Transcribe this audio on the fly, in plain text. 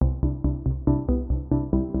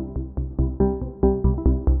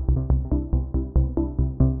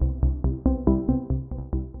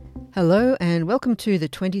Hello and welcome to the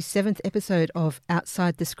 27th episode of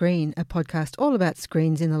Outside the Screen, a podcast all about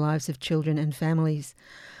screens in the lives of children and families.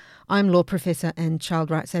 I'm law professor and child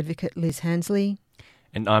rights advocate Liz Hansley.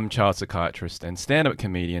 And I'm child psychiatrist and stand-up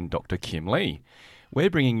comedian Dr. Kim Lee. We're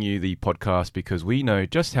bringing you the podcast because we know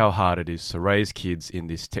just how hard it is to raise kids in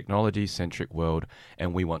this technology-centric world,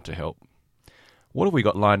 and we want to help. What have we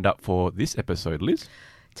got lined up for this episode, Liz?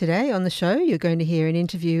 Today on the show, you're going to hear an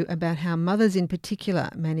interview about how mothers in particular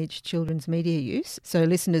manage children's media use, so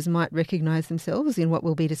listeners might recognise themselves in what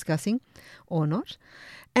we'll be discussing, or not.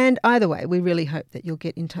 And either way, we really hope that you'll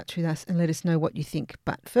get in touch with us and let us know what you think.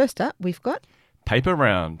 But first up, we've got Paper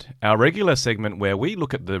Round, our regular segment where we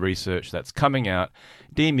look at the research that's coming out,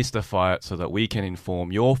 demystify it so that we can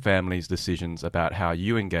inform your family's decisions about how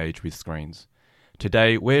you engage with screens.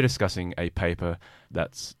 Today, we're discussing a paper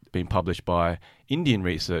that's been published by Indian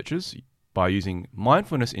researchers by using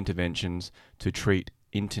mindfulness interventions to treat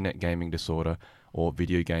internet gaming disorder or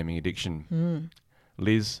video gaming addiction.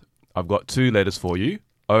 Liz, I've got two letters for you,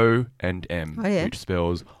 O and M, which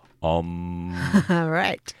spells All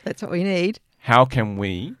right, that's what we need. How can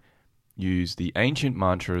we use the ancient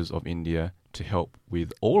mantras of India to help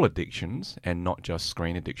with all addictions and not just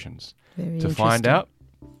screen addictions? Very to find out,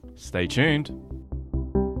 stay tuned.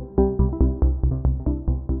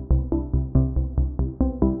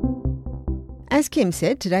 As Kim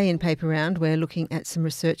said, today in Paper Round, we're looking at some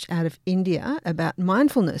research out of India about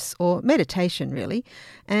mindfulness, or meditation really,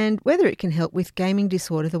 and whether it can help with gaming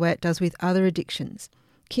disorder the way it does with other addictions.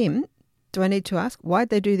 Kim, do I need to ask, why'd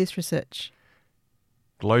they do this research?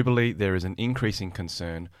 Globally, there is an increasing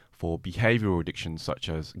concern for behavioural addictions such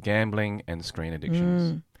as gambling and screen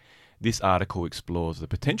addictions. This article explores the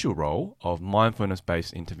potential role of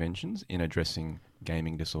mindfulness-based interventions in addressing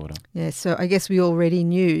gaming disorder. Yeah, so I guess we already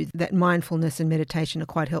knew that mindfulness and meditation are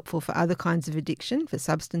quite helpful for other kinds of addiction, for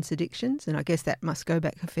substance addictions, and I guess that must go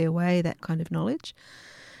back a fair way, that kind of knowledge.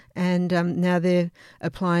 And now they're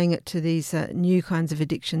applying it to these new kinds of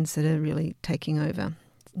addictions that are really taking over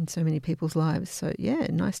in so many people's lives. So yeah,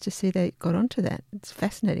 nice to see they got onto that. It's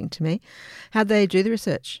fascinating to me. How'd they do the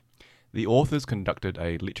research? The authors conducted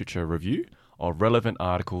a literature review of relevant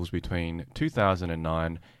articles between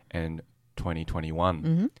 2009 and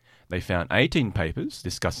 2021. They found 18 papers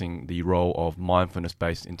discussing the role of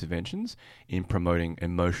mindfulness-based interventions in promoting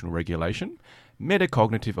emotional regulation,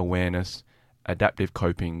 metacognitive awareness, adaptive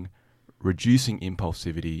coping, reducing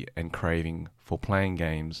impulsivity and craving for playing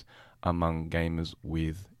games among gamers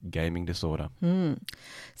with gaming disorder.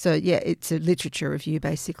 So yeah, it's a literature review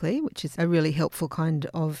basically, which is a really helpful kind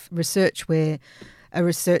of research where a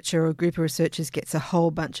researcher or a group of researchers gets a whole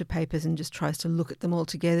bunch of papers and just tries to look at them all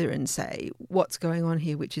together and say what's going on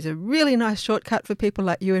here, which is a really nice shortcut for people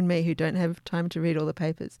like you and me who don't have time to read all the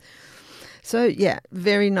papers. So yeah,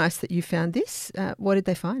 very nice that you found this. What did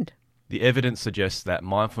they find? The evidence suggests that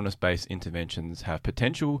mindfulness-based interventions have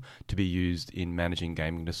potential to be used in managing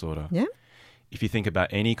gaming disorder. Yeah. If you think about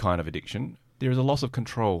any kind of addiction, there is a loss of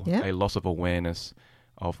control, a loss of awareness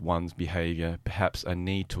of one's behaviour, perhaps a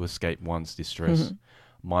need to escape one's distress.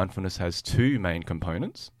 Mindfulness has two main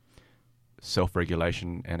components,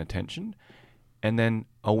 self-regulation and attention, and then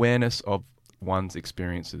awareness of one's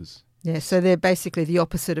experiences. Yeah, so they're basically the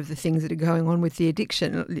opposite of the things that are going on with the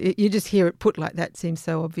addiction. You just hear it put like that, seems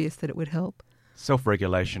so obvious that it would help.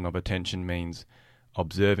 Self-regulation of attention means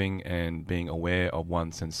observing and being aware of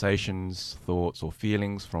one's sensations, thoughts or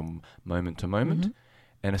feelings from moment to moment.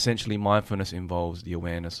 And essentially mindfulness involves the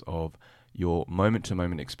awareness of your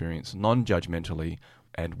moment-to-moment experience non-judgmentally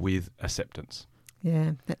and with acceptance.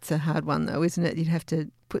 Yeah, that's a hard one though, isn't it? You'd have to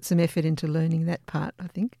put some effort into learning that part, I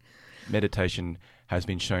think. Meditation has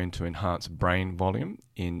been shown to enhance brain volume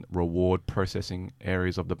in reward processing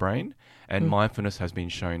areas of the brain, and mindfulness has been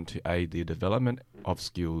shown to aid the development of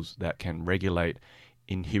skills that can regulate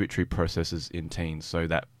inhibitory processes in teens, so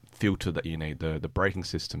that filter that you need, the braking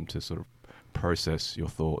system to sort of process your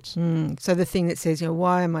thoughts. So the thing that says,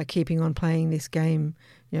 why am I keeping on playing this game,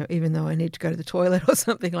 even though I need to go to the toilet or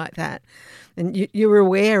something like that. And you're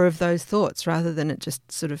aware of those thoughts rather than it just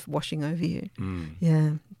sort of washing over you.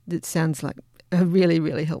 Yeah, it sounds like a really,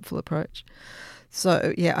 really helpful approach.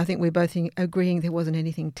 So, yeah, I think we're both agreeing there wasn't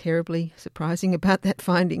anything terribly surprising about that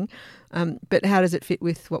finding. But how does it fit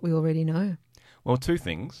with what we already know? Well, two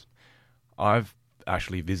things. I've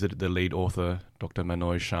actually visited the lead author, Dr.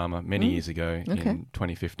 Manoj Sharma, many years ago in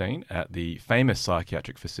 2015 at the famous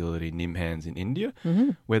psychiatric facility Nimhans in India,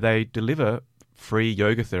 where they deliver free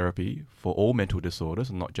yoga therapy for all mental disorders,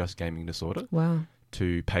 and not just gaming disorder,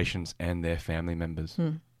 to patients and their family members.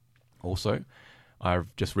 Also, I've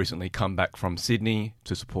just recently come back from Sydney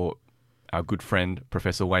to support our good friend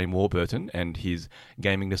Professor Wayne Warburton and his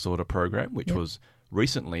gaming disorder program, which was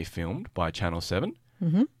recently filmed by Channel 7.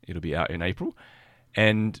 Mm-hmm. It'll be out in April.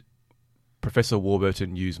 And Professor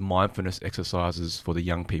Warburton used mindfulness exercises for the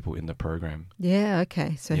young people in the program. Yeah,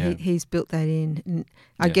 okay. So he's built that in. And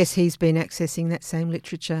I guess he's been accessing that same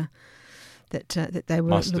literature that they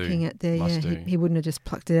were looking at there. He wouldn't have just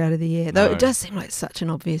plucked it out of the air. Though it does seem like such an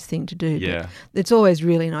obvious thing to do. Yeah. It's always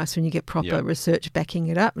really nice when you get proper research backing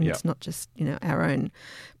it up, and it's not just, our own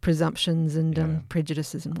presumptions and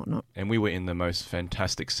prejudices and whatnot. And we were in the most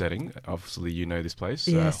fantastic setting. Obviously, you know this place,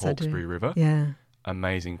 yes, Hawkesbury River. Yeah.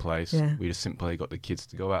 Amazing place. Yeah. We just simply got the kids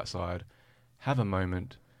to go outside, have a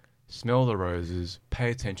moment, smell the roses,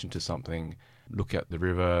 pay attention to something, look at the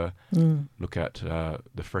river, look at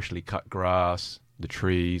the freshly cut grass, the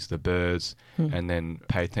trees, the birds, and then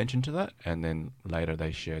pay attention to that. And then later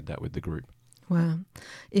they shared that with the group. Wow.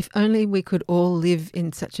 If only we could all live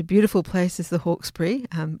in such a beautiful place as the Hawkesbury,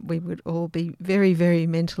 we would all be very, very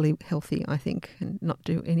mentally healthy, I think, and not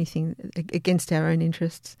do anything against our own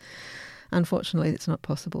interests. Unfortunately, it's not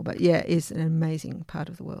possible, but it is an amazing part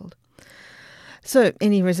of the world. So,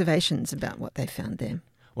 any reservations about what they found there?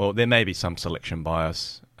 Well, there may be some selection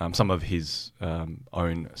bias. Some of his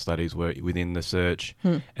own studies were within the search,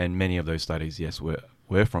 and many of those studies,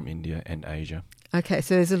 were from India and Asia. Okay,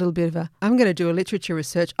 so there's a little bit of I'm going to do a literature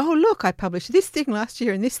research. Oh, look, I published this thing last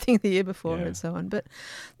year and this thing the year before and so on. But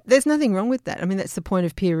there's nothing wrong with that. I mean, that's the point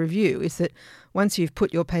of peer review, is that once you've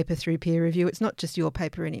put your paper through peer review, it's not just your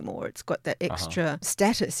paper anymore. It's got that extra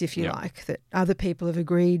status, if you like, that other people have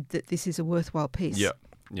agreed that this is a worthwhile piece.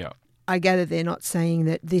 Yeah. I gather they're not saying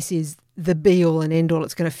that this is the be-all and end-all.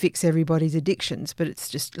 It's going to fix everybody's addictions, but it's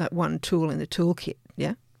just like one tool in the toolkit,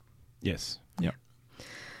 yeah? Yes, yeah.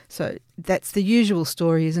 So that's the usual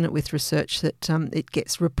story, isn't it, with research, that it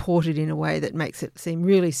gets reported in a way that makes it seem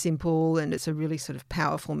really simple, and it's a really sort of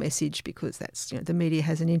powerful message because that's, the media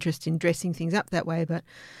has an interest in dressing things up that way. But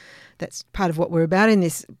that's part of what we're about in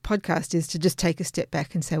this podcast, is to just take a step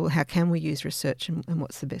back and say, well, how can we use research and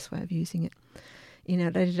what's the best way of using it in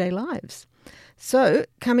our day-to-day lives? So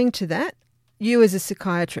coming to that, you as a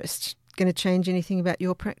psychiatrist, going to change anything about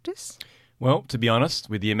your practice? Well, to be honest,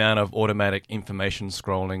 with the amount of automatic information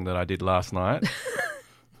scrolling that I did last night,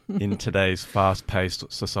 in today's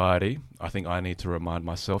fast-paced society, I think I need to remind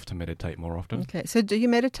myself to meditate more often. Okay, so do you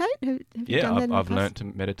meditate? Have you done that I've learnt to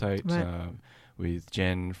meditate with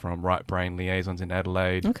Jen from Right Brain Liaisons in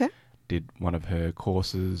Adelaide. Okay. Did one of her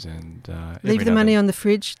courses and... Leave the money on the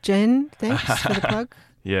fridge, Jen. Thanks for the plug.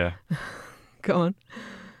 Yeah. Go on.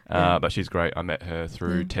 But she's great. I met her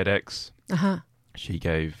through TEDx. Uh-huh. She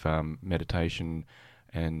gave meditation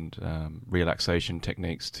and relaxation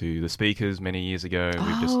techniques to the speakers many years ago.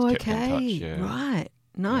 We've just kept in touch. Yeah. Right.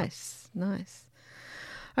 Nice.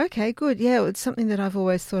 Okay, good. Yeah, it's something that I've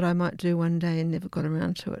always thought I might do one day and never got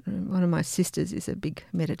around to it. One of my sisters is a big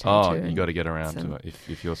meditator. Oh, you got to get around to it.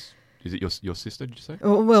 If you're... Is it your sister, did you say?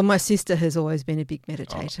 Oh, well, my sister has always been a big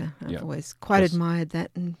meditator. I've always quite admired that.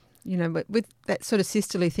 And, but with that sort of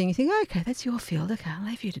sisterly thing, you think, okay, that's your field. Okay, I'll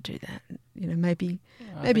leave you to do that. Maybe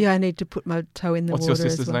I need to put my toe in the water. What's your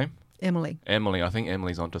sister's name? Emily. Emily. I think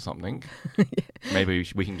Emily's onto something. Maybe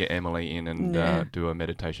we can get Emily in and do a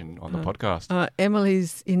meditation on the podcast.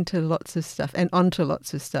 Emily's into lots of stuff and onto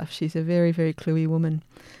lots of stuff. She's a very, very cluey woman.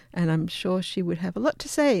 And I'm sure she would have a lot to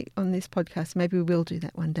say on this podcast. Maybe we will do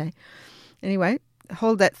that one day. Anyway,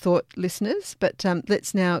 hold that thought, listeners. But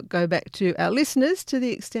let's now go back to our listeners, to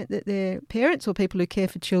the extent that they're parents or people who care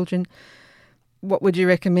for children. What would you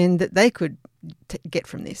recommend that they could get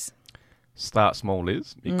from this? Start small,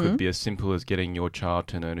 Liz. It could be as simple as getting your child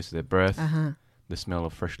to notice their breath, the smell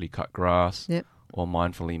of freshly cut grass, or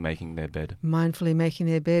mindfully making their bed. Mindfully making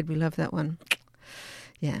their bed. We love that one.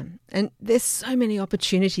 Yeah, and there's so many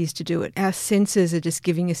opportunities to do it. Our senses are just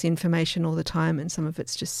giving us information all the time, and some of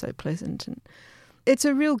it's just so pleasant. And it's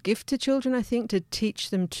a real gift to children, I think, to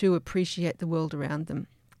teach them to appreciate the world around them.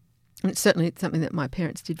 And it's certainly something that my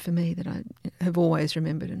parents did for me that I have always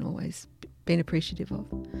remembered and always been appreciative of.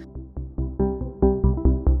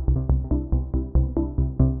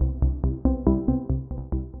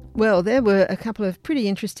 Well, there were a couple of pretty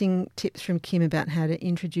interesting tips from Kim about how to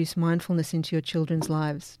introduce mindfulness into your children's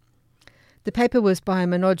lives. The paper was by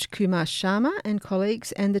Manoj Kumar Sharma and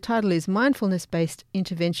colleagues, and the title is Mindfulness-Based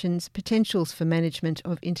Interventions, Potentials for Management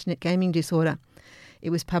of Internet Gaming Disorder.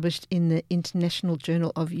 It was published in the International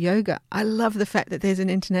Journal of Yoga. I love the fact that there's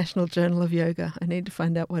an International Journal of Yoga. I need to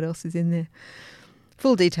find out what else is in there.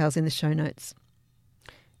 Full details in the show notes.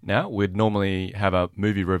 Now, we'd normally have a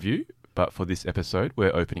movie review, but for this episode,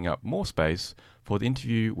 we're opening up more space for the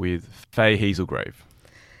interview with Faye Hazelgrave.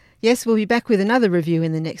 Yes, we'll be back with another review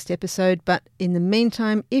in the next episode, but in the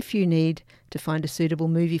meantime, if you need to find a suitable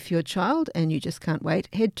movie for your child and you just can't wait,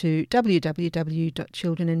 head to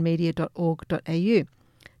www.childrenandmedia.org.au.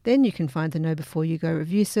 Then you can find the Know Before You Go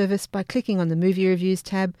review service by clicking on the Movie Reviews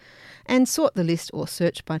tab and sort the list or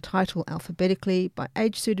search by title alphabetically, by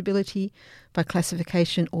age suitability, by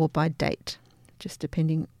classification or by date, just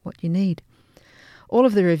depending what you need. All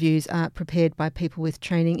of the reviews are prepared by people with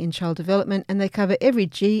training in child development, and they cover every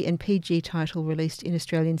G and PG title released in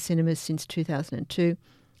Australian cinemas since 2002,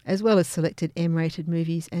 as well as selected M-rated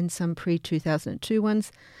movies and some pre-2002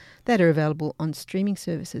 ones that are available on streaming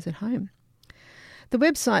services at home. The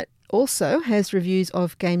website also has reviews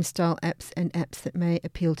of game-style apps and apps that may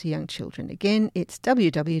appeal to young children. Again, it's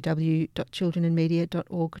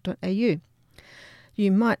www.childrenandmedia.org.au. You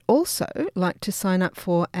might also like to sign up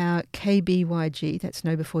for our KBYG, that's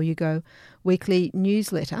Know Before You Go, weekly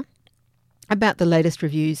newsletter about the latest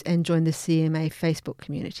reviews and join the CMA Facebook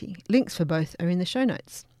community. Links for both are in the show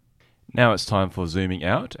notes. Now it's time for Zooming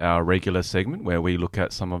Out, our regular segment where we look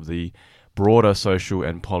at some of the broader social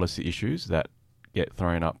and policy issues that get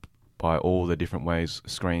thrown up by all the different ways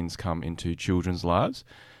screens come into children's lives.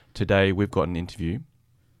 Today we've got an interview.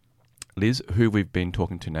 Liz, who we've been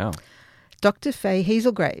talking to now? Dr. Faye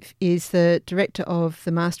Heaselgrave is the Director of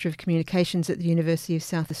the Master of Communications at the University of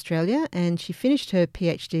South Australia, and she finished her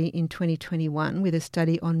PhD in 2021 with a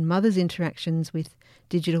study on mothers' interactions with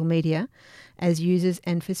digital media as users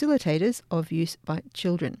and facilitators of use by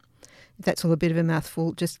children. If that's all a bit of a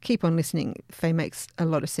mouthful, just keep on listening. Faye makes a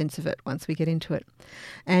lot of sense of it once we get into it.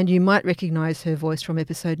 And you might recognise her voice from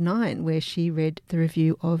episode 9, where she read the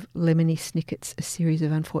review of Lemony Snicket's A Series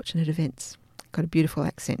of Unfortunate Events. Got a beautiful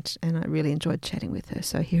accent, and I really enjoyed chatting with her.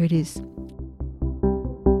 So here it is.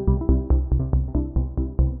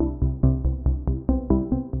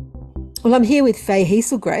 Well, I'm here with Faye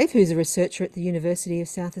Heaselgrave, who's a researcher at the University of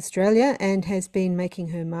South Australia and has been making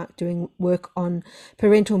her mark doing work on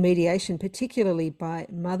parental mediation, particularly by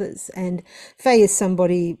mothers. And Faye is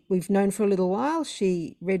somebody we've known for a little while.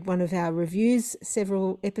 She read one of our reviews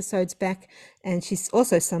several episodes back, and she's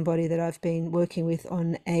also somebody that I've been working with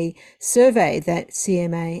on a survey that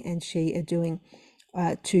CMA and she are doing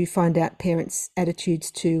to find out parents'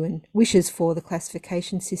 attitudes to and wishes for the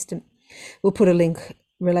classification system. We'll put a link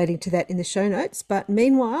relating to that in the show notes. But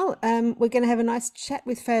meanwhile, we're going to have a nice chat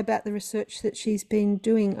with Faye about the research that she's been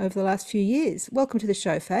doing over the last few years. Welcome to the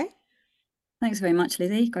show, Faye. Thanks very much,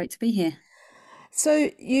 Lizzie. Great to be here.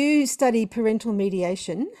 So you study parental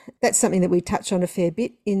mediation. That's something that we touch on a fair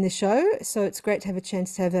bit in the show. So it's great to have a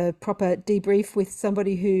chance to have a proper debrief with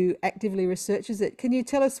somebody who actively researches it. Can you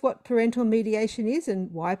tell us what parental mediation is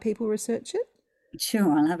and why people research it?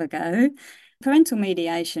 Sure, I'll have a go. Parental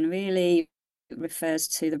mediation really refers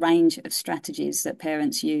to the range of strategies that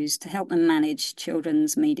parents use to help them manage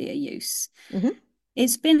children's media use. Mm-hmm.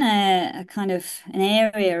 It's been a kind of an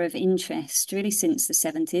area of interest really since the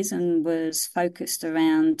 70s and was focused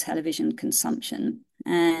around television consumption.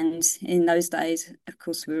 And in those days, of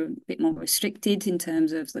course, we were a bit more restricted in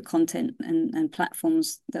terms of the content and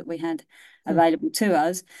platforms that we had available to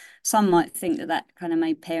us. Some might think that that kind of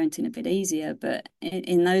made parenting a bit easier, but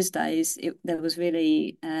in those days, there was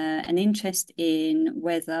really an interest in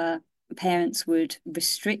whether parents would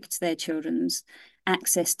restrict their children's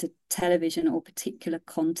access to television or particular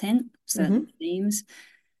content, certain themes,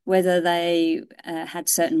 whether they had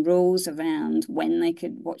certain rules around when they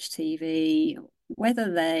could watch TV,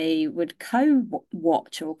 whether they would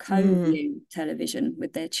co-watch or co-view television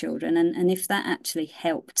with their children, and if that actually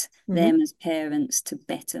helped them as parents to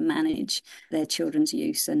better manage their children's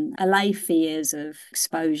use and allay fears of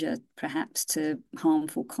exposure perhaps to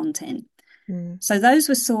harmful content. So those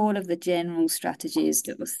were sort of the general strategies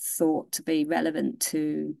that were thought to be relevant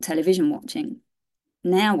to television watching.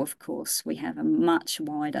 Now, of course, we have a much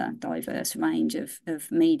wider, diverse range of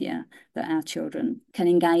media that our children can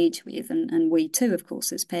engage with, and we too, of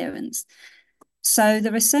course, as parents. So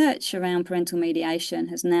the research around parental mediation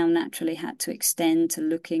has now naturally had to extend to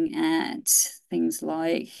looking at things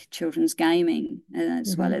like children's gaming,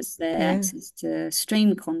 as well as their access to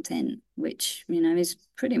stream content, which, is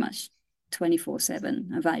pretty much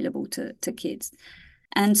 24/7 available to kids.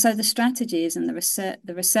 And so the strategies and the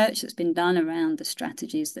research that's been done around the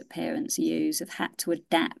strategies that parents use have had to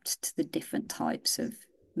adapt to the different types of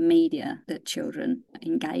media that children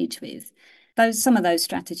engage with. Some of those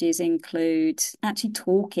strategies include actually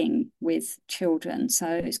talking with children. So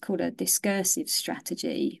it's called a discursive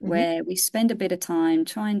strategy, where we spend a bit of time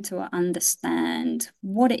trying to understand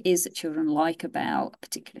what it is that children like about a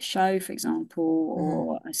particular show, for example,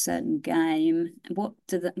 or a certain game. What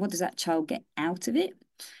does that child get out of it?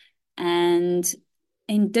 And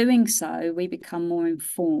in doing so, we become more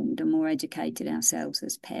informed and more educated ourselves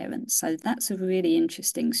as parents. So that's a really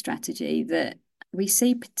interesting strategy that we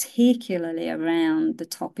see particularly around the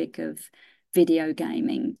topic of video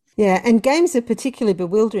gaming. Yeah, and games are particularly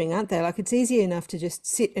bewildering, aren't they? Like it's easy enough to just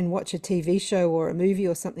sit and watch a TV show or a movie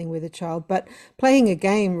or something with a child, but playing a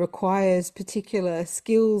game requires particular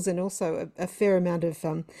skills and also a fair amount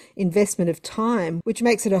of investment of time, which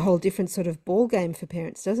makes it a whole different sort of ball game for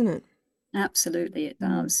parents, doesn't it? Absolutely, it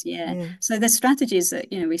Mm, does. Yeah. yeah, So the strategies that,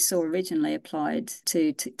 we saw originally applied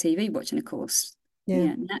to TV watching, of course,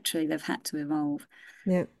 yeah, naturally they've had to evolve.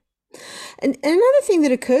 yeah. And another thing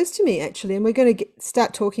that occurs to me, actually, and we're going to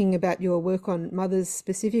start talking about your work on mothers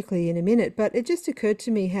specifically in a minute, but it just occurred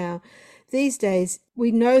to me how these days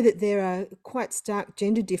we know that there are quite stark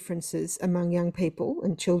gender differences among young people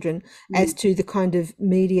and children as Mm. to the kind of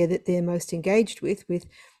media that they're most engaged with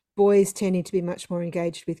boys tending to be much more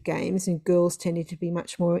engaged with games and girls tending to be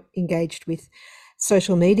much more engaged with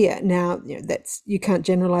social media. Now, that's you can't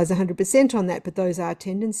generalize 100% on that, but those are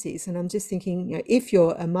tendencies. And I'm just thinking, if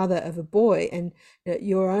you're a mother of a boy and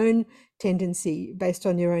your own tendency based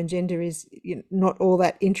on your own gender is not all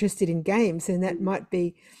that interested in games, then that might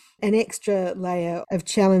be an extra layer of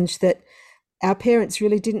challenge that our parents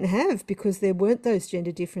really didn't have because there weren't those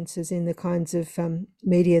gender differences in the kinds of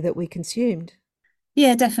media that we consumed.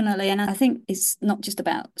 Yeah, definitely. And I think it's not just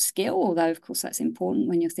about skill, although of course that's important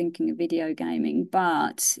when you're thinking of video gaming,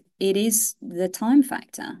 but it is the time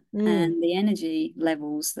factor Mm. and the energy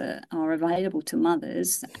levels that are available to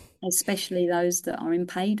mothers, especially those that are in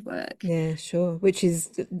paid work. Yeah, sure. Which is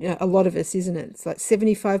a lot of us, isn't it? It's like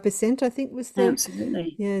 75%, I think was the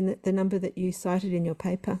Absolutely. yeah, the number that you cited in your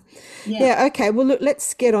paper. Yeah. Yeah, okay. Well, look,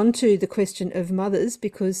 let's get on to the question of mothers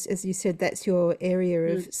because as you said, that's your area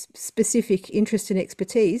of Mm. specific interest and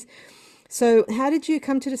expertise. So, how did you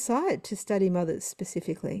come to decide to study mothers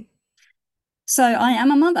specifically? So I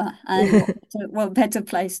am a mother, and what better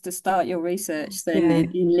place to start your research than Yeah.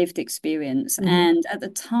 in lived experience? Hmm. And at the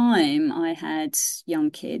time, I had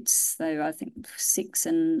young kids, so I think 6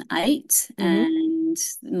 and 8, Hmm. and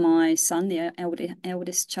my son, the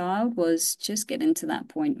eldest child, was just getting to that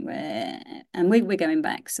point where, and we're going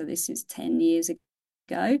back, so this is 10 years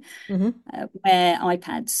ago, Hmm. where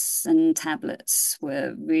iPads and tablets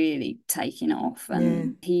were really taking off. Yeah.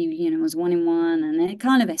 And he, was wanting one, and then it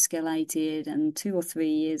kind of escalated. And 2 or 3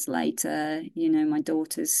 years later, my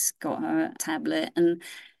daughter's got her tablet, and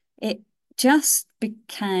it just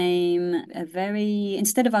became a very,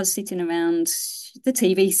 instead of us sitting around the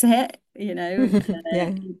TV set,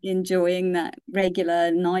 Yeah. enjoying that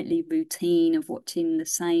regular nightly routine of watching the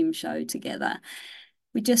same show together,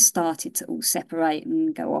 we just started to all separate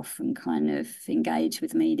and go off and kind of engage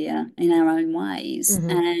with media in our own ways. Hmm.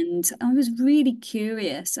 And I was really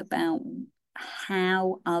curious about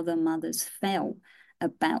how other mothers felt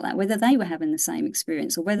about that, whether they were having the same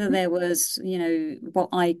experience or whether there was, what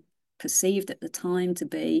I perceived at the time to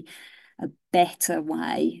be a better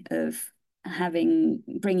way of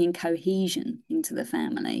bringing cohesion into the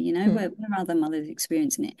family, where other mothers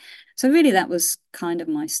experiencing it. So really that was kind of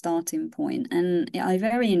my starting point. And I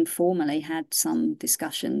very informally had some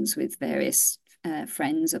discussions with various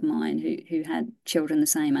friends of mine who had children the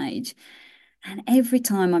same age. And every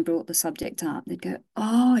time I brought the subject up, they'd go,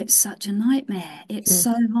 "Oh, it's such a nightmare. It's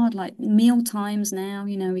so hard. Like meal times now,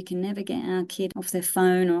 we can never get our kid off their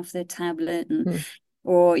phone or off their tablet. And Hmm.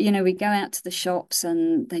 or, we go out to the shops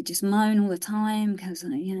and they just moan all the time because,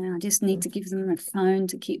 I just need to give them a phone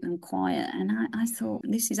to keep them quiet." And I thought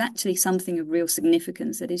this is actually something of real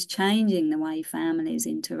significance that is changing the way families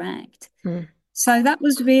interact. Hmm. So that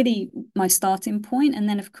was really my starting point. And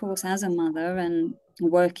then, of course, as a mother and a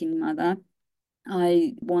working mother,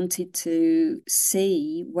 I wanted to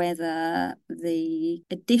see whether the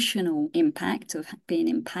additional impact of being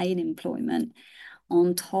in paid employment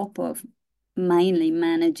on top of mainly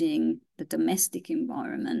managing the domestic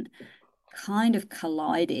environment kind of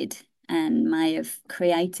collided and may have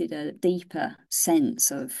created a deeper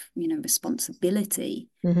sense of, responsibility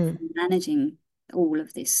Hmm. for managing all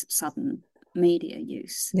of this sudden media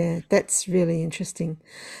use. Yeah, that's really interesting.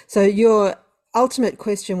 So your ultimate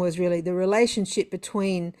question was really the relationship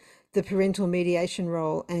between the parental mediation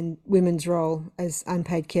role and women's role as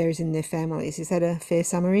unpaid carers in their families. Is that a fair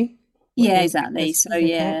summary? What Yeah, your exactly. So okay.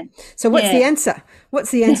 yeah, So what's yeah. the answer?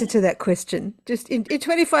 What's the answer to that question? Just in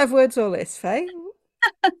 25 words or less, Faye?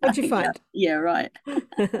 What'd you Yeah, find? yeah, right.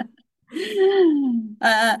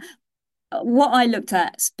 Uh, what I looked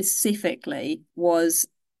at specifically was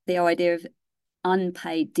the idea of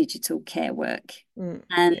unpaid digital care work. Mm,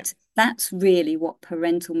 And yeah. that's really what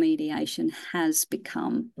parental mediation has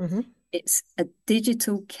become. Mm-hmm. It's a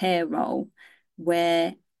digital care role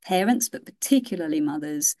where parents, but particularly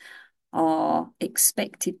mothers, are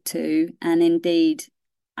expected to, and indeed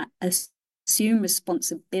assume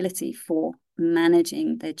responsibility for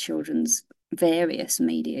managing their children's various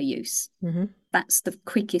media use. Mm-hmm. That's the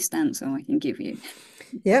quickest answer I can give you.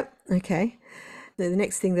 Yep. Okay. The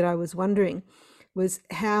next thing that I was wondering was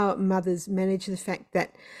how mothers manage the fact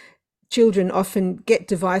that children often get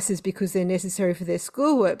devices because they're necessary for their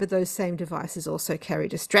schoolwork, but those same devices also carry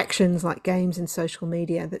distractions like games and social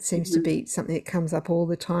media. That seems to be something that comes up all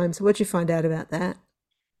the time. So what did you find out about that?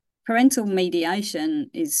 Parental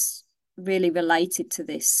mediation is really related to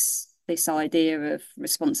this idea of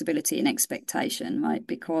responsibility and expectation, right?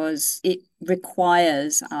 Because it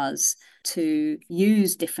requires us to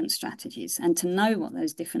use different strategies and to know what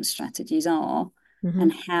those different strategies are Mm-hmm.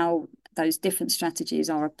 and how those different strategies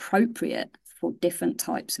are appropriate for different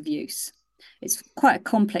types of use. It's quite a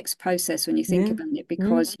complex process when you think Yeah. about it, Mm.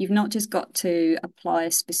 because you've not just got to apply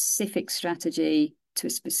a specific strategy to a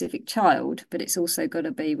specific child, but it's also got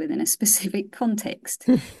to be within a specific context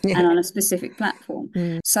Yeah. and on a specific platform.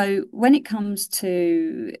 Mm. So when it comes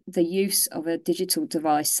to the use of a digital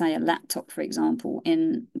device, say a laptop, for example,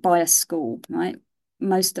 in by a school, right?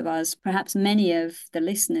 Most of us, perhaps many of the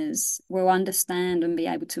listeners, will understand and be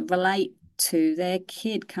able to relate to their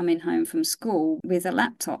kid coming home from school with a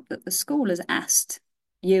laptop that the school has asked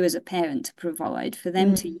you as a parent to provide for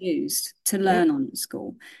them Mm. to use to Yep. learn on at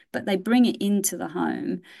school, but they bring it into the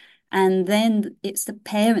home, and then it's the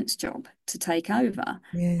parent's job to take over,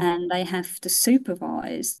 Yeah. and they have to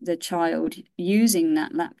supervise the child using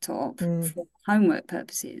that laptop Mm. for homework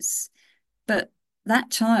purposes. But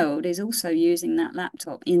that child is also using that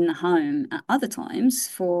laptop in the home at other times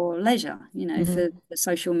for leisure, Mm-hmm. for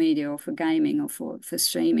social media or for gaming or for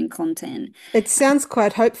streaming content. It sounds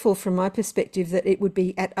quite hopeful from my perspective that it would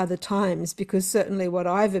be at other times, because certainly what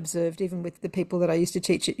I've observed, even with the people that I used to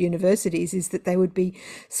teach at universities, is that they would be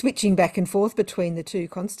switching back and forth between the two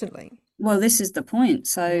constantly. Well, this is the point. Yeah.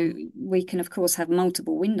 So we can, of course, have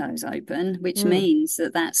multiple windows open, which Mm. means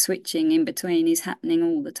that that switching in between is happening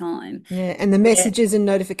all the time. Yeah. And the Yeah, messages and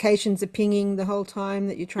notifications are pinging the whole time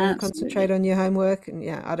that you're trying to concentrate absolutely. on your homework. And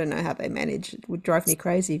yeah, I don't know how they manage. It would drive me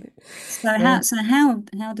crazy. But So yeah.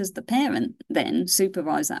 how does the parent then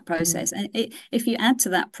supervise that Mm. process? And if you add to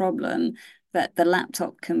that problem that the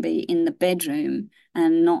laptop can be in the bedroom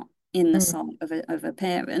and not in the Mm. sight of a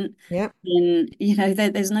parent, Yeah.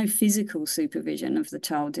 then there's no physical supervision of the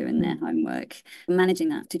child doing Mm. their homework. Managing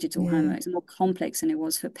that digital Yeah. homework is more complex than it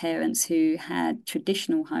was for parents who had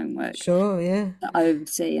traditional homework Sure. Yeah. to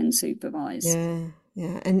oversee and supervise. Yeah,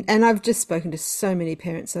 yeah. And I've just spoken to so many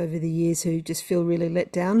parents over the years who just feel really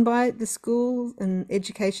let down by the school and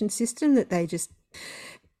education system, that they just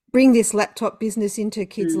bring this laptop business into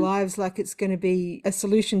kids' Mm. lives like it's going to be a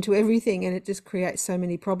solution to everything, and it just creates so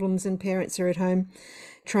many problems, and parents are at home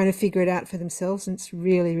trying to figure it out for themselves, and it's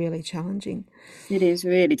really, really challenging. It is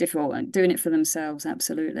really difficult, and doing it for themselves,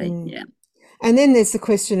 absolutely. Mm. Yeah. And then there's the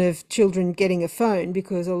question of children getting a phone,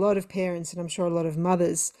 because a lot of parents, and I'm sure a lot of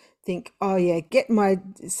mothers, think, oh, yeah, get my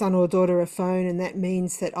son or daughter a phone, and that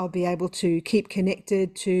means that I'll be able to keep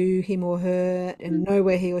connected to him or her and Mm. know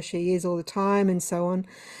where he or she is all the time and so on.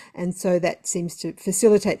 And so that seems to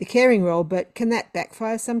facilitate the caring role. But can that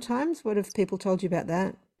backfire sometimes? What have people told you about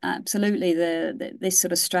that? Absolutely, this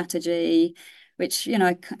sort of strategy, which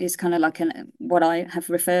is kind of like what I have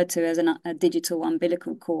referred to as a digital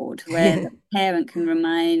umbilical cord, where the parent can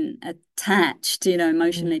remain attached, Mm.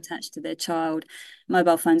 emotionally attached to their child.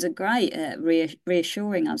 Mobile phones are great at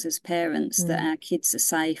reassuring us as parents that Mm. our kids are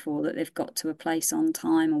safe, or that they've got to a place on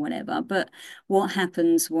time or whatever. But what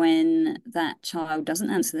happens when that child doesn't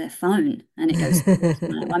answer their phone and it goes to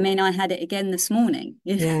voicemail? I mean, I had it again this morning,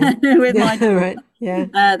 Yeah. with Yeah. my daughter. Right. Yeah.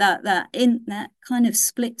 That in that kind of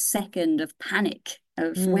split second of panic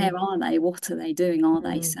of Mm. where are they, what are they doing, are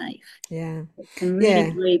they Mm. safe? Yeah. It can really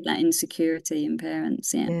Yeah. breed that insecurity in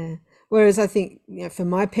parents. Yeah, Yeah. Whereas I think, for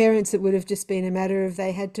my parents, it would have just been a matter of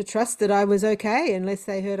they had to trust that I was okay unless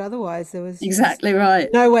they heard otherwise. There was just exactly right.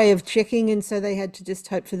 no way of checking, and so they had to just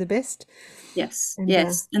hope for the best. Yes, And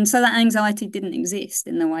yes. And so that anxiety didn't exist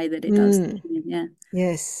in the way that it does. mm, Yeah,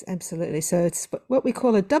 yes, absolutely. So it's what we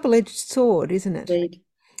call a double-edged sword, isn't it? indeed.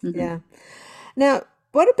 Yeah. Now,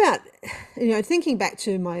 what about, thinking back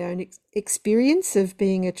to my own experience of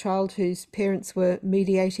being a child whose parents were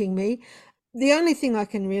mediating me, the only thing I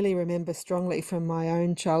can really remember strongly from my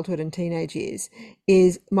own childhood and teenage years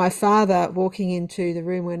is my father walking into the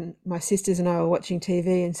room when my sisters and I were watching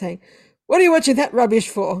TV and saying, what are you watching that rubbish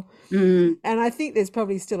for? Mm, And I think there's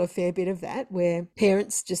probably still a fair bit of that where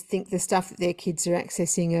parents just think the stuff that their kids are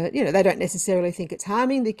accessing, they don't necessarily think it's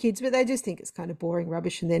harming the kids, but they just think it's kind of boring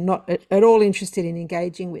rubbish and they're not at all interested in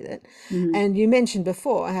engaging with it. mm, And you mentioned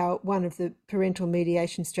before how one of the parental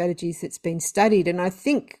mediation strategies that's been studied, and I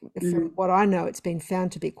think from mm, what I know, it's been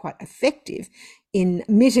found to be quite effective in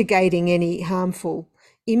mitigating any harmful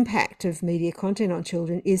impact of media content on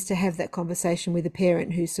children, is to have that conversation with a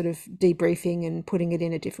parent who's sort of debriefing and putting it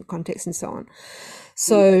in a different context and so on. mm.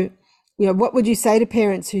 So, what would you say to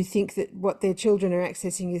parents who think that what their children are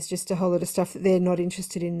accessing is just a whole lot of stuff that they're not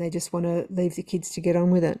interested in? They just want to leave the kids to get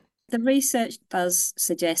on with it. The research does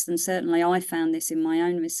suggest, and certainly I found this in my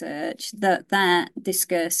own research, that that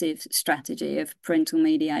discursive strategy of parental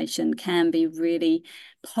mediation can be really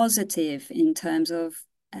positive in terms of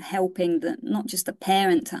helping not just the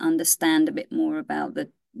parent to understand a bit more about the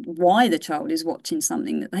why the child is watching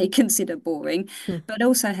something that they consider boring, Hmm. but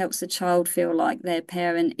also helps the child feel like their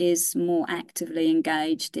parent is more actively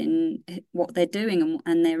engaged in what they're doing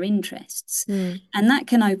and their interests. Hmm. And that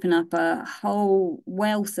can open up a whole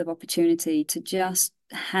wealth of opportunity to just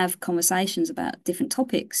have conversations about different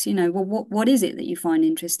topics. Well, what is it that you find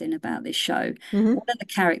interesting about this show? Mm-hmm. What are the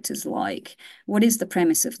characters like? What is the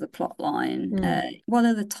premise of the plot line? Mm. What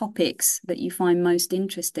are the topics that you find most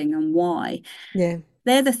interesting and why? Yeah.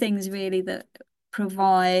 They're the things really that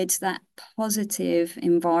provide that positive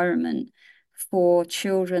environment for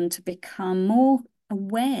children to become more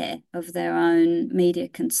aware of their own media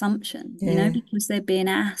consumption, Yeah. because they're being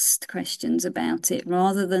asked questions about it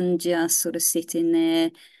rather than just sort of sitting there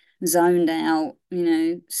zoned out,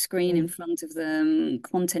 screen in Mm. front of them,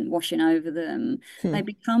 content washing over them. Hmm. They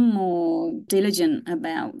become more diligent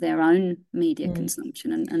about their own media Mm.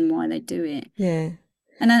 consumption and why they do it. Yeah.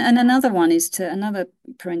 And another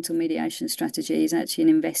parental mediation strategy is actually an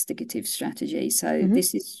investigative strategy. So Mm-hmm.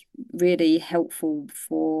 this is really helpful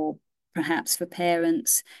for perhaps for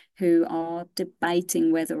parents who are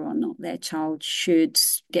debating whether or not their child should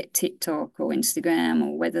get TikTok or Instagram,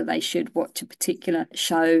 or whether they should watch a particular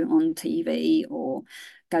show on TV or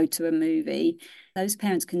go to a movie. Those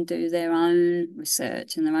parents can do their own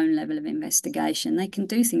research and their own level of investigation. They can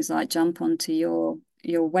do things like jump onto your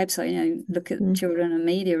website, look at Mm. children and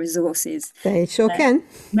media resources, They sure uh, can.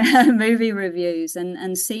 movie reviews,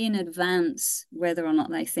 and see in advance whether or not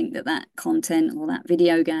they think that that content or that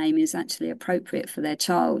video game is actually appropriate for their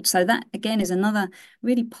child. So that again is another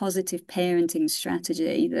really positive parenting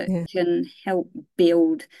strategy that Yeah. can help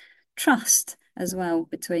build trust as well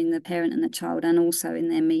between the parent and the child, and also in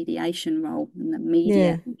their mediation role and the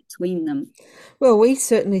media Yeah. between them. Well, we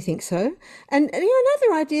certainly think so. And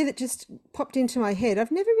another idea that just popped into my head, I've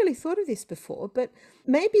never really thought of this before, but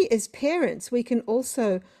maybe as parents, we can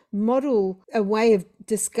also model a way of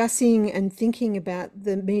discussing and thinking about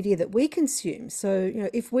the media that we consume. So,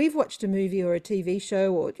 if we've watched a movie or a TV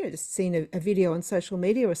show, or just seen a video on social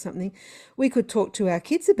media or something, we could talk to our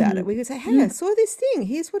kids about it. Mm. We could say, "Hey, I Mm. saw this thing.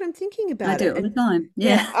 Here's what I'm thinking I about do it." it all the And time.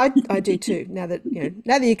 yeah, Yeah. I do too. Now that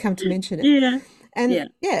you come to mention it. Yeah. And Yeah.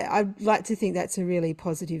 yeah, I'd like to think that's a really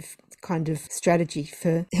positive kind of strategy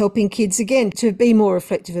for helping kids, again, to be more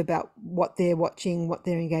reflective about what they're watching, what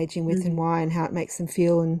they're engaging with, and Mm. why, and how it makes them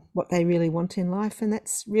feel, and what they really want in life. And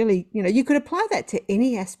that's really, you could apply that to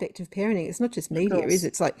any aspect of parenting. It's not just Of media, is it? course.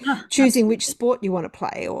 It's like Ah, choosing which absolutely. sport you want to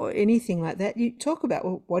play or anything like that. You talk about,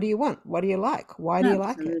 well, what do you want? What do you like? Why do you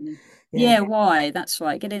like it? Absolutely. Yeah. Yeah, why? That's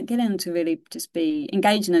right. Get in to really just be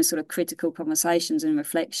engaged in those sort of critical conversations and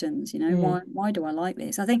reflections. Mm. Why do I like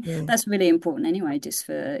this? I think Yeah. that's really important anyway, just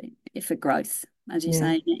for growth, as you Yeah.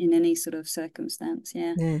 say, in any sort of circumstance.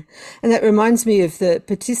 Yeah. Yeah. And that reminds me of the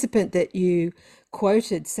participant that you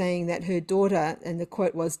quoted saying that her daughter, and the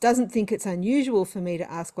quote was, doesn't think it's unusual for me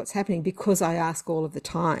to ask what's happening because I ask all of the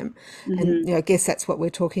time. And Hmm. I guess that's what we're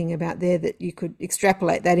talking about there, that you could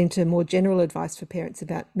extrapolate that into more general advice for parents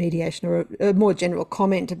about mediation, or a more general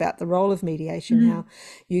comment about the role of mediation, how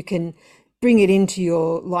you can bring it into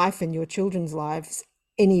your life and your children's lives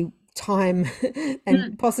any time,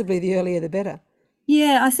 and possibly the earlier the better.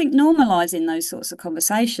 Yeah, I think normalizing those sorts of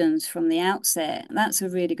conversations from the outset, that's a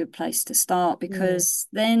really good place to start, Mm. because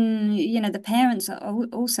then, the parents are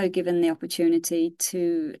also given the opportunity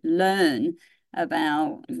to learn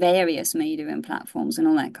about various media and platforms and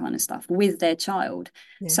all that kind of stuff with their child.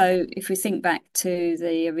 Yeah. So if we think back to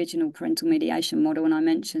the original parental mediation model, and I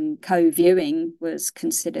mentioned co-viewing was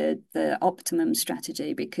considered the optimum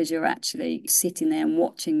strategy because you're actually sitting there and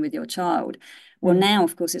watching with your child. Well, Mm. now,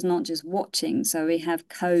 of course, it's not just watching. So we have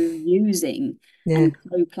co-using Yeah. and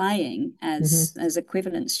co-playing Hmm. as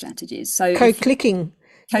equivalent strategies. So if Co-clicking.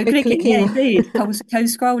 Co-clicking, yeah, clicking. indeed,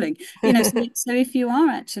 co-scrolling. So if you are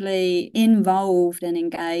actually involved and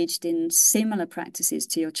engaged in similar practices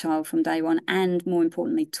to your child from day one, and more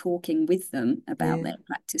importantly, talking with them about Yeah. their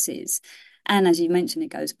practices, and as you mentioned, it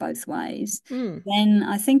goes both ways, Mm. then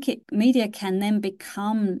I think media can then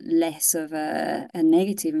become less of a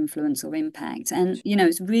negative influence or impact. And,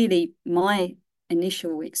 it's really my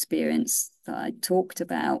initial experience that I talked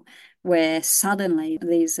about, where suddenly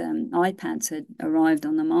these iPads had arrived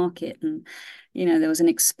on the market, and there was an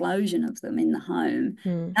explosion of them in the home.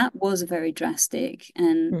 Mm. That was very drastic,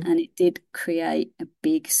 and Mm. it did create a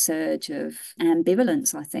big surge of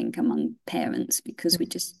ambivalence, I think, among parents, because we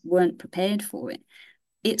just weren't prepared for it.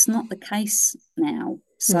 It's not the case now. Mm.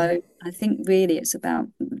 So I think really it's about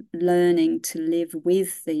learning to live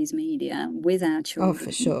with these media, with our Oh,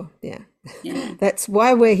 for children. sure. Yeah. Yeah. That's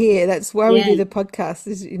why we're here. That's why we Yeah. do the podcast.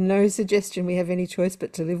 There's no suggestion we have any choice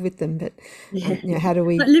but to live with them. But, Yeah. how do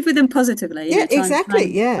we? But live with them positively, Yeah, try exactly.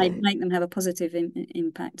 and Yeah. make them have a positive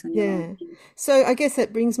impact on your life. Yeah. So I guess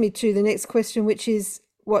that brings me to the next question, which is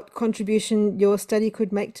what contribution your study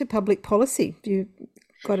could make to public policy. Do you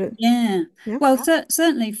got it? Yeah. Yeah. Well,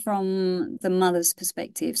 certainly from the mother's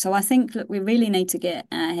perspective. So I think that we really need to get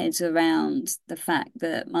our heads around the fact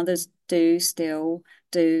that mothers do still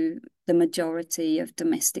do the majority of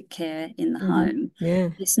domestic care in the home. Yeah.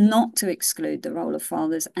 It's not to exclude the role of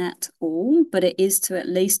fathers at all, but it is to at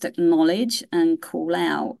least acknowledge and call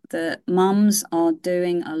out that mums are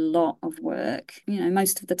doing a lot of work.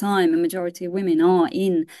 Most of the time, a majority of women are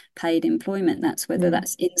in paid employment. That's whether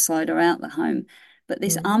that's inside or out the home. But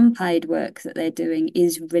this unpaid work that they're doing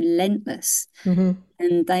is relentless,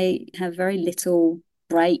 and they have very little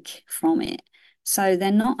break from it. So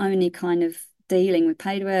they're not only kind of dealing with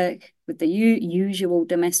paid work, with the usual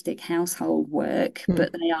domestic household work,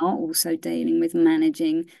 but they are also dealing with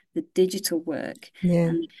managing the digital work. Yeah.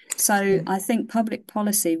 And so I think public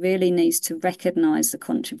policy really needs to recognise the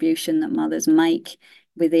contribution that mothers make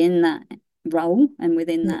within that role and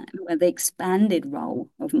within that the expanded role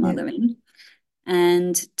of mothering,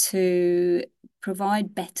 and to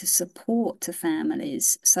provide better support to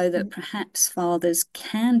families so that perhaps fathers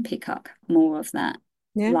can pick up more of that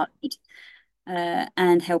load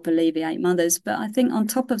and help alleviate mothers. But I think on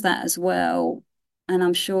top of that as well, and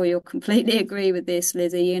I'm sure you'll completely agree with this,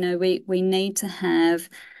 Lizzie, we need to have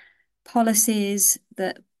policies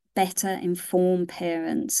that better inform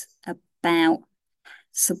parents about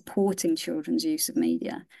supporting children's use of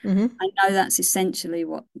media. I know that's essentially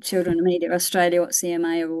what Children and Media Australia, what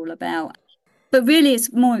CMA are all about. But really,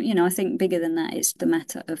 it's more, I think bigger than that. It's the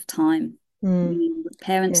matter of time.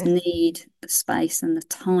 Parents need the space and the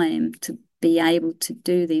time to be able to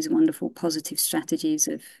do these wonderful positive strategies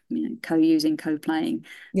of, co-using, co-playing,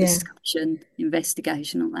 discussion,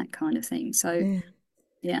 investigation, all that kind of thing. So,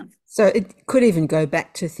 yeah. So it could even go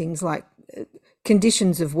back to things like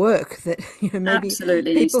conditions of work that, maybe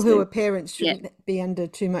Absolutely people who to. are parents shouldn't be under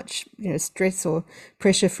too much, stress or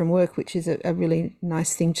pressure from work, which is a really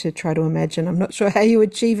nice thing to try to imagine. I'm not sure how you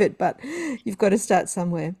achieve it, but you've got to start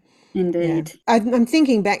somewhere. Indeed. Yeah. I'm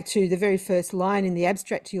thinking back to the very first line in the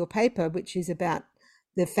abstract to your paper, which is about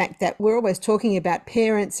the fact that we're always talking about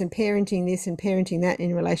parents and parenting this and parenting that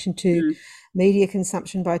in relation to media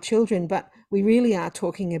consumption by children, but we really are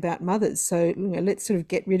talking about mothers. So, let's sort of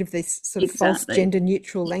get rid of this sort of false gender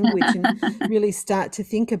neutral language and really start to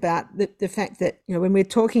think about the fact that, when we're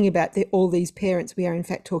talking about all these parents, we are in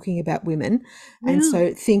fact talking about women. And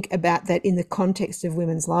so think about that in the context of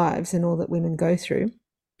women's lives and all that women go through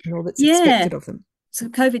and all that's expected of them. So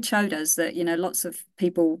COVID showed us that, lots of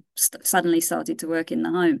people suddenly started to work in the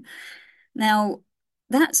home. Now,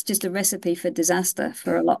 that's just a recipe for disaster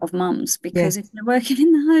for a lot of mums, because if they're working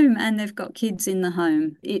in the home and they've got kids in the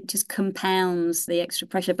home, it just compounds the extra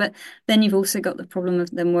pressure. But then you've also got the problem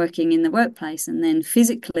of them working in the workplace, and then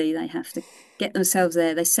physically they have to get themselves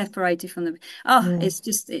there. They're separated from the. It's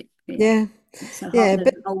just it. It's a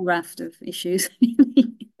whole raft of issues.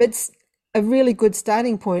 But a really good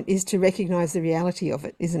starting point is to recognise the reality of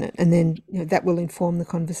it, isn't it? And then that will inform the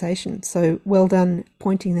conversation. So well done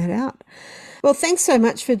pointing that out. Well, thanks so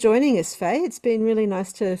much for joining us, Faye. It's been really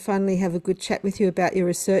nice to finally have a good chat with you about your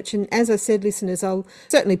research. And as I said, listeners, I'll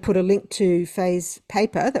certainly put a link to Faye's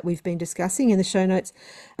paper that we've been discussing in the show notes,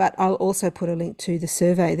 but I'll also put a link to the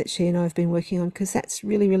survey that she and I have been working on, because that's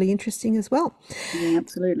really, really interesting as well. Yeah,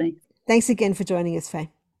 absolutely. Thanks again for joining us,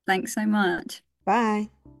 Faye. Thanks so much. Bye.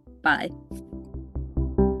 Bye.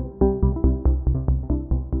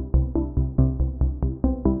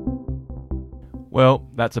 Well,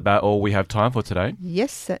 that's about all we have time for today.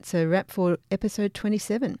 Yes, that's a wrap for episode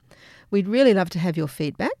 27. We'd really love to have your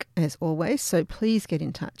feedback. as always, so please get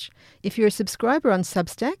in touch. If you're a subscriber on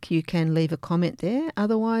Substack, you can leave a comment there.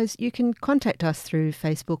 Otherwise, you can contact us through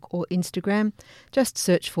Facebook or Instagram. Just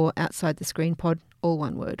search for Outside the Screen Pod, all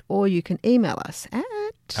one word. Or you can email us at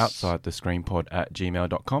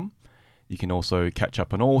outsidethescreenpod@gmail.com. You can also catch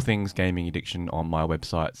up on all things gaming addiction on my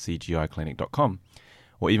website, cgiclinic.com,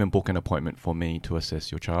 or even book an appointment for me to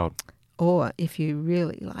assess your child. Or if you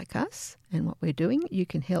really like us and what we're doing, you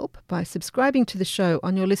can help by subscribing to the show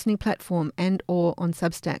on your listening platform and or on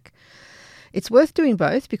Substack. It's worth doing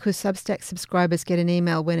both because Substack subscribers get an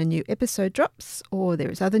email when a new episode drops or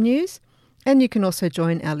there is other news, and you can also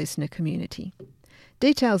join our listener community.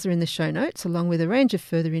 Details are in the show notes along with a range of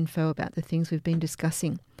further info about the things we've been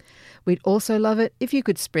discussing. We'd also love it if you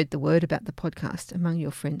could spread the word about the podcast among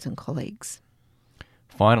your friends and colleagues.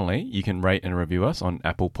 Finally, you can rate and review us on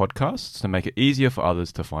Apple Podcasts to make it easier for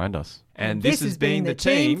others to find us. And this has been the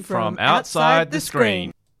team from Outside the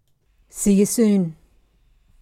Screen. See you soon.